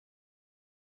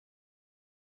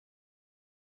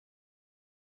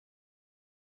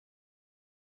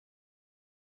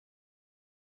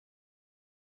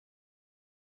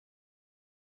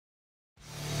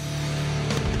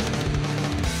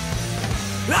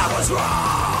I was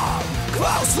wrong,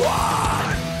 close one,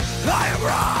 I am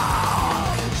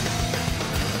wrong.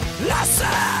 I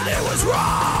said it was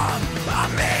wrong, I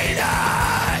mean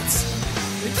it.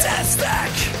 Death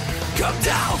stick, come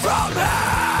down from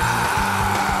here,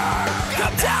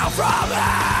 come down from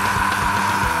here.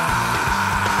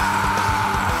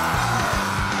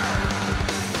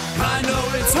 I know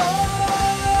it's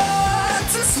hard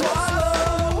to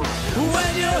swallow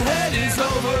when your head is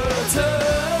overturned.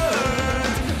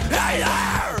 Hey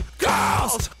there,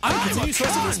 girls, I'm a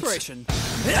source of inspiration.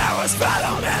 There was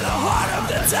venom in the heart of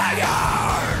the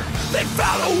dagger. They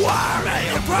found a worm in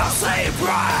your prostate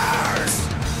prayers.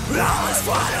 All is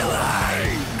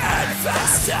finally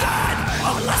infested.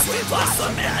 Unless we blast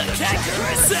them in, the canker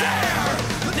is there.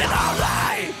 And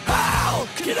only hell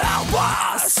can help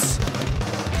us.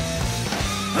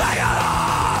 I got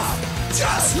off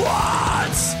just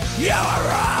once, you were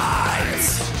right.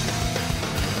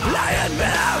 I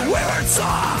admit we weren't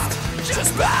soft,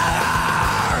 just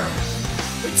better.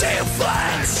 Do you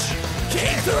flinch?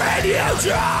 Keep the radio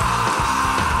dry.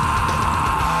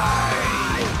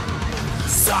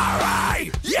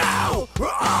 Sorry, you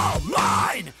were all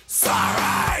mine.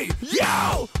 Sorry,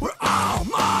 you were all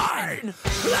mine.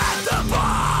 Let the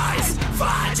boys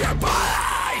find your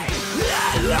body.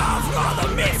 Let love roll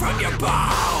the meat from your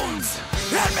bones.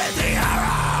 Admit the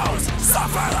arrows,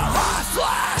 suffer the hot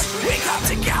flash. We come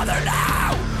together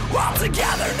now, all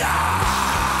together now.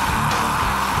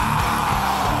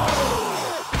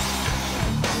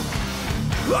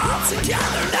 All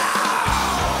together now.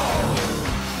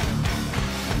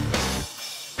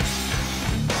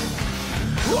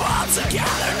 All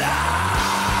together now.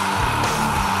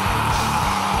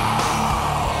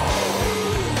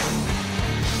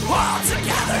 All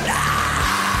together now.